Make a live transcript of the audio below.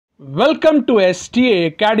Welcome to STA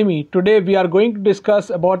Academy. Today we are going to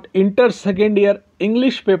discuss about inter second year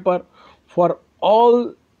English paper for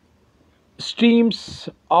all streams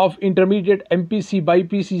of intermediate MPC,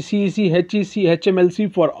 BPC, CEC, HEC,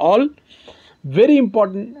 HMLC for all. Very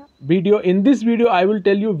important video. In this video I will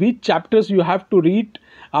tell you which chapters you have to read.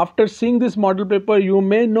 After seeing this model paper you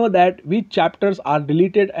may know that which chapters are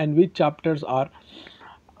deleted and which chapters are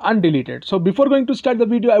undeleted. So before going to start the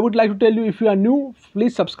video, I would like to tell you, if you are new,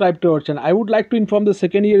 please subscribe to our channel. I would like to inform the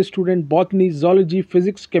second year student, botany, zoology,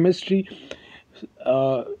 physics, chemistry,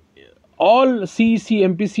 all CEC,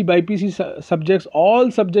 MPC, BPC subjects, all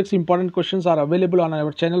subjects important questions are available on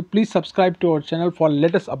our channel. Please subscribe to our channel for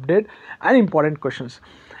latest update and important questions.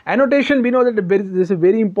 Annotation, we know that this is a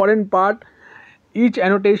very important part. Each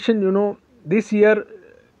annotation, this year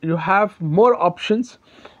you have more options.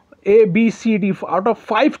 A, B, C, D. Out of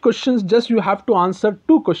 5 questions, just you have to answer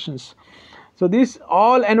 2 questions. So these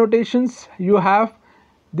all annotations you have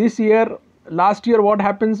this year. Last year what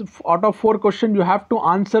happens, out of 4 questions you have to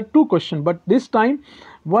answer 2 questions, but this time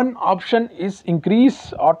one option is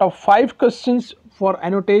increased. Out of 5 questions for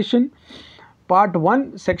annotation part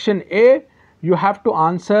 1 section A, you have to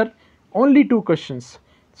answer only 2 questions.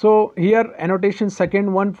 So here annotation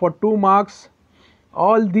second one for 2 marks.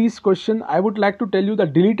 All these questions I would like to tell you the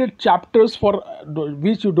deleted chapters for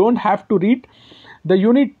which you don't have to read. The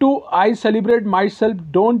unit 2, I celebrate myself,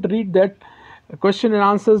 don't read that question and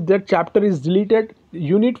answers, that chapter is deleted.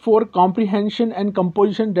 Unit 4, comprehension and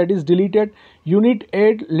composition, that is deleted. Unit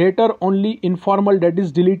 8, later only informal, that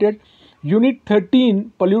is deleted. Unit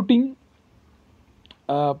 13, polluting,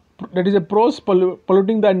 that is a prose,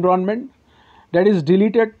 polluting the environment, that is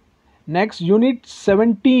deleted. Next, unit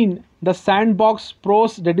 17, the sandbox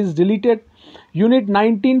prose, that is deleted. Unit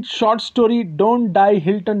 19, short story, don't die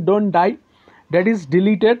Hilton, don't die, that is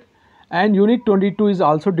deleted. And unit 22 is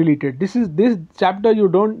also deleted. This chapter you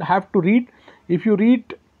don't have to read. If you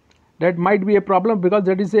read, that might be a problem because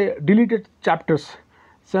that is a deleted chapters.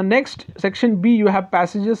 So next section B, you have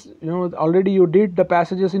passages. Already you did the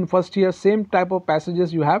passages in first year, same type of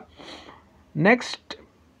passages you have. Next,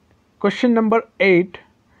 question number 8,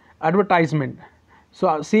 advertisement.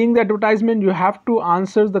 So seeing the advertisement, you have to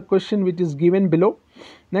answer the question which is given below.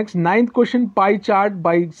 Next, 9th question, pie chart.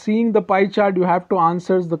 By seeing the pie chart, you have to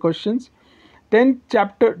answer the questions. 10th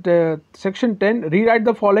chapter, section 10, rewrite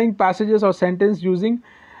the following passages or sentence using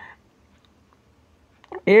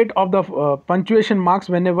 8 of the punctuation marks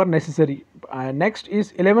whenever necessary. Next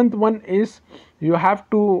is 11th one is you have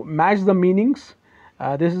to match the meanings.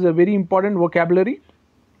 This is a very important vocabulary.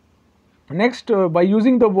 Next, by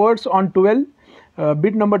using the words on 12,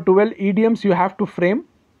 bit number 12, idioms you have to frame.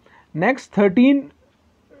 Next, 13,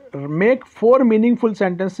 make 4 meaningful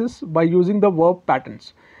sentences by using the verb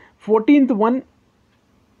patterns. 14th one,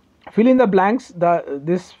 fill in the blanks.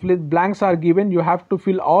 These blanks are given. You have to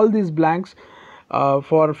fill all these blanks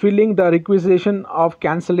for filling the requisition of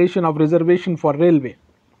cancellation of reservation for railway.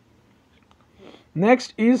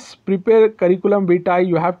 Next is prepare curriculum vitae.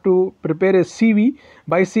 You have to prepare a CV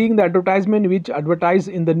by seeing the advertisement which advertise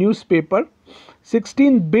in the newspaper.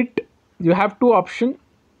 16th bit, you have 2 options.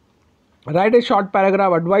 Write a short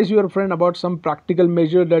paragraph, advise your friend about some practical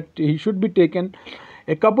measure that he should be taken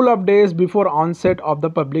a couple of days before onset of the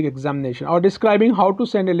public examination, or describing how to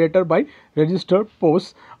send a letter by registered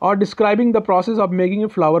post, or describing the process of making a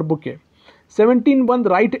flower bouquet. 17.1,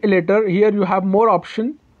 write a letter. Here you have more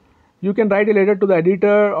option. You can write a letter to the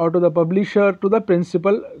editor or to the publisher, to the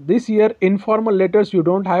principal. This year informal letters you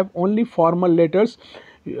don't have, only formal letters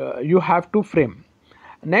you have to frame.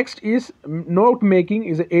 Next is note making,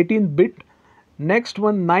 is 18th bit. Next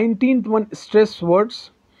one, 19th one, stress words.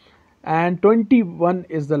 And 21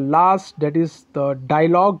 is the last, that is the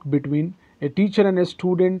dialogue between a teacher and a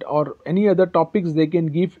student, or any other topics they can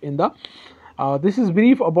give in the this is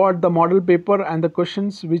brief about the model paper and the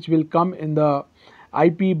questions which will come in the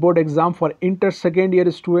IP board exam for inter second year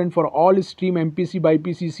student for all stream MPC,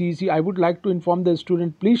 BPC, CEC. I would like to inform the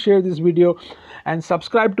student, please share this video and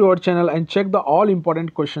subscribe to our channel and check the all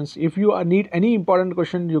important questions. If you need any important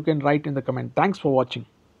question, you can write in the comment. Thanks for watching.